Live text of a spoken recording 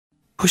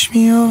Push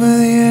me over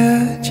the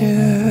edges.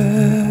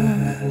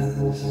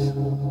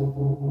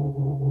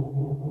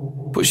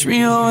 Push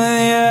me over the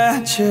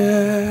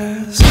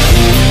edges.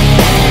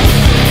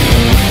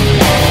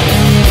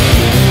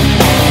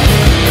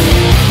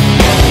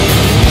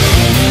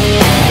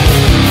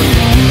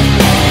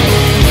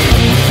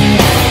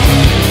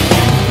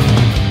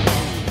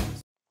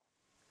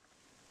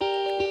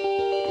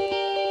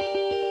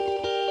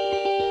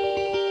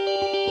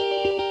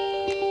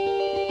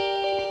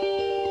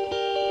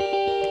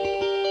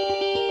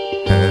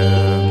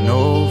 Have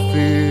no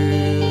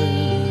fear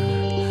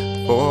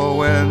for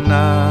when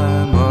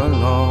I'm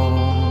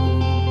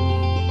alone.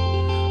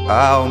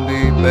 I'll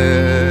be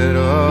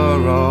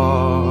better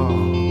off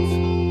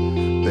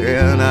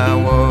than I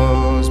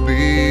was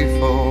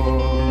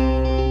before.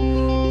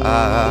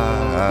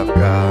 I've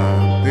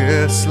got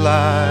this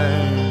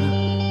life,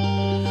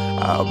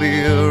 I'll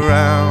be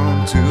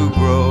around to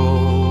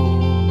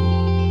grow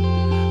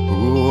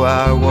who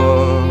I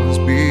was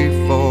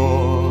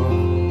before.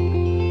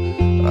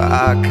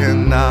 I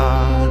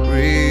cannot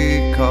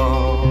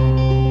recall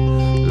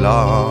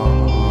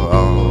long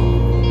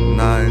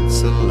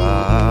nights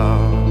allow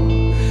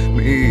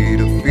me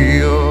to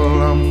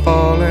feel I'm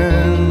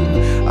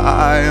falling.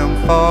 I am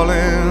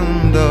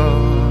falling, the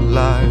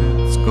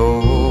lights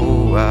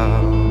go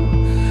out.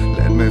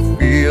 Let me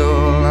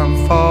feel I'm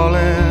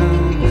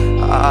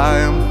falling. I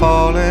am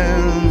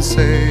falling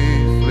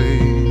safely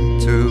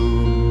to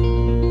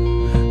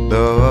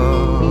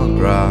the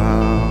ground.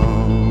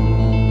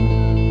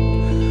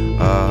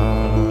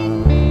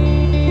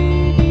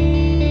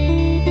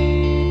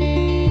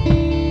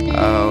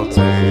 I'll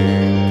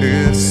take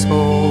this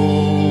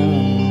soul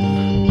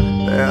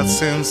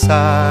that's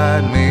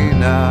inside me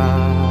now,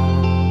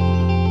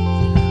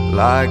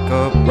 like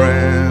a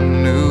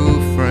brand new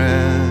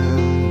friend.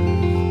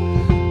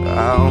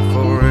 I'll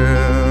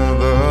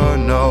forever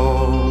know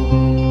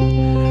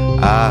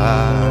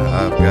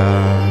I've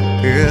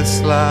got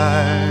this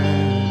life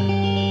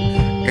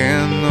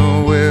in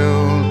the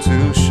will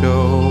to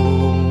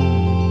show.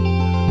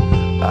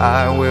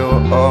 I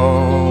will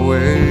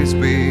always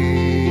be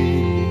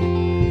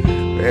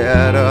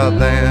better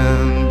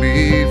than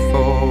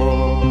before.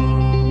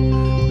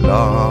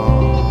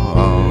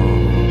 Long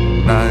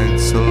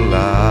nights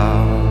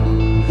allow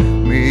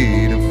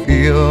me to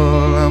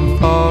feel I'm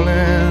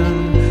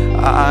falling.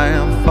 I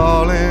am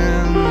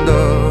falling,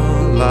 the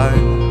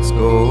lights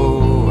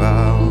go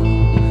out.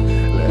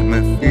 Let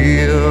me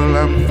feel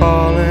I'm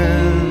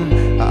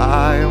falling.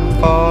 I am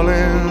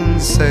falling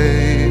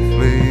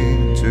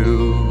safely to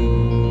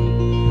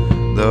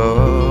the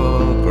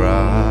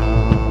ground.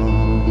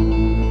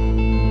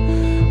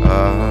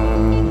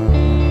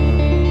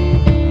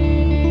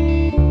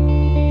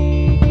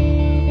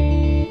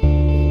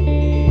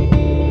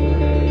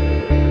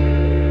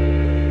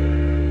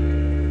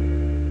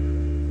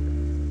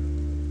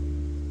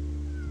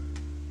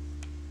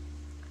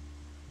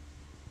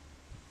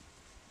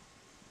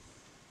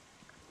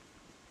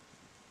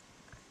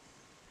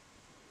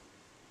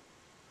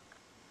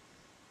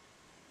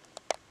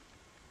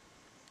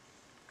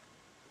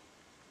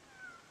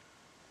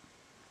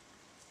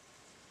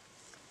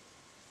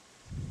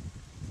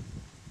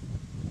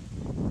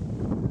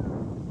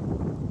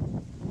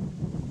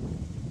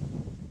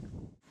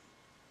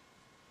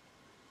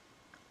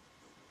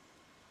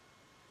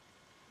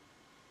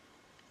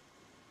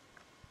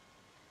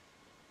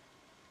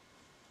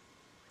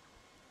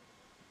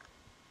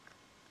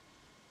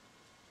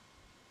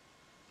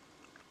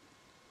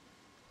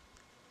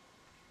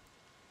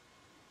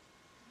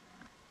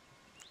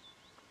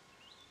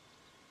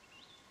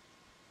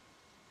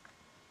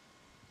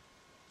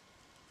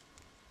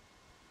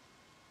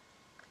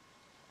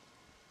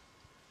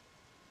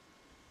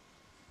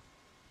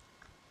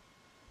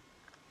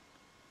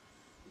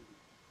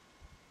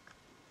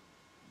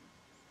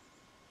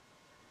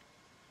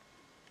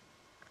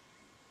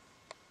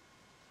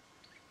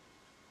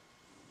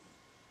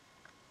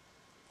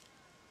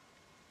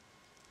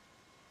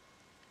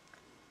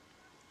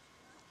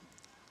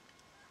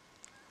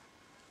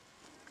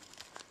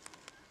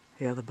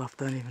 The other buff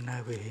don't even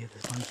know we're here.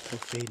 There's one still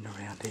feeding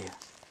around here.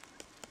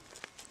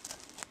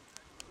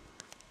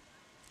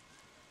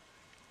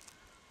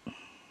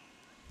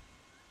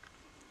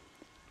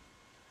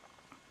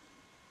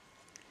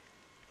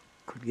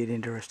 Could get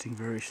interesting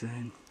very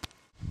soon.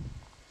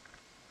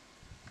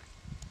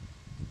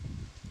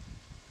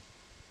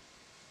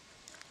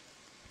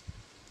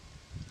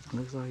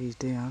 Looks like he's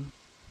down.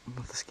 We'll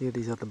have to scare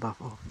these other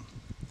buff off.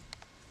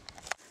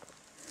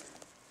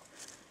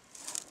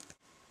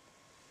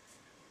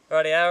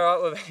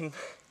 Rightio,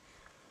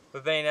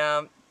 we've been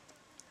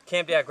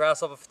camped our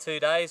grasshopper for 2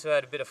 days. We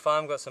had a bit of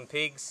fun, got some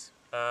pigs,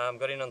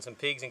 got in on some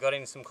pigs and got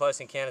in some close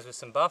encounters with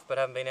some buff, but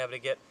haven't been able to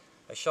get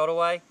a shot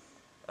away.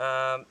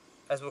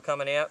 As we're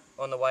coming out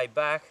on the way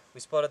back, we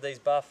spotted these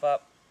buff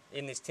up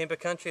in this timber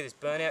country, this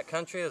burnout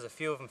country. There's a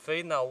few of them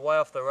feeding. They were way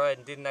off the road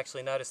and didn't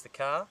actually notice the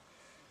car.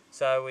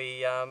 So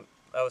they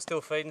were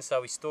still feeding,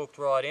 so we stalked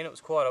right in. It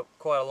was quite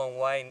a long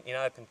way in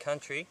open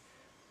country.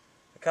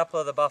 couple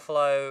of the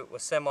buffalo were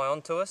semi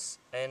onto us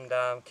and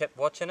kept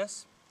watching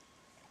us.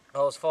 I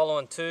was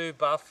following 2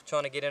 buff,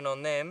 trying to get in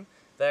on them.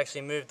 They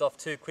actually moved off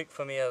too quick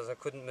for me as I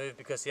couldn't move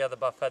because the other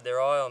buff had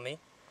their eye on me.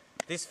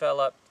 This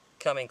fella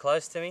coming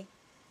close to me,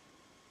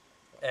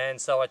 and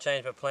so I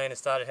changed my plan and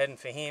started heading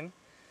for him.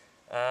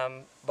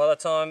 By the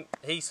time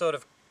he sort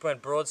of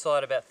went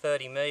broadside about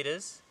 30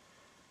 metres,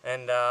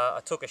 and I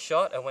took a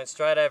shot and went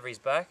straight over his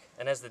back,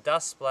 and as the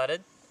dust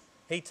splattered,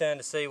 he turned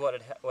to see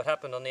what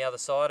happened on the other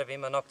side of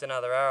him. I knocked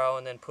another arrow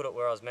and then put it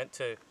where I was meant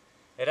to.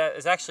 It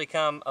has actually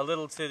come a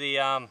little to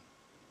the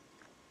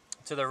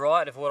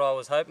right of what I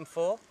was hoping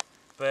for,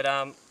 but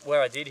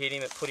where I did hit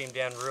him, it put him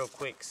down real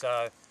quick,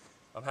 so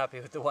I'm happy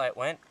with the way it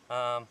went.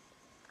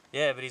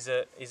 Yeah, but he's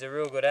a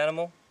real good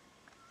animal,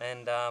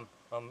 and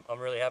I'm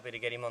really happy to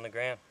get him on the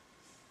ground.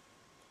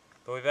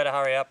 But we better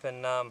hurry up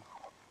and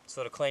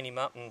sort of clean him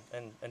up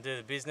and do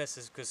the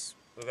business, because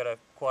we've got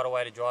quite a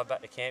way to drive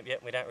back to camp yet,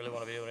 and we don't really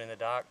want to be doing it in the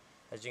dark.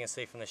 As you can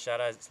see from the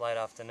shadows, it's late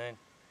afternoon.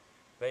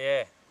 But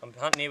yeah, I'm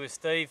hunting here with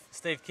Steve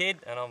Kidd,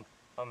 and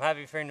I'm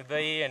happy for him to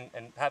be here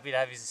and happy to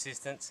have his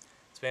assistance.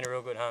 It's been a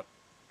real good hunt.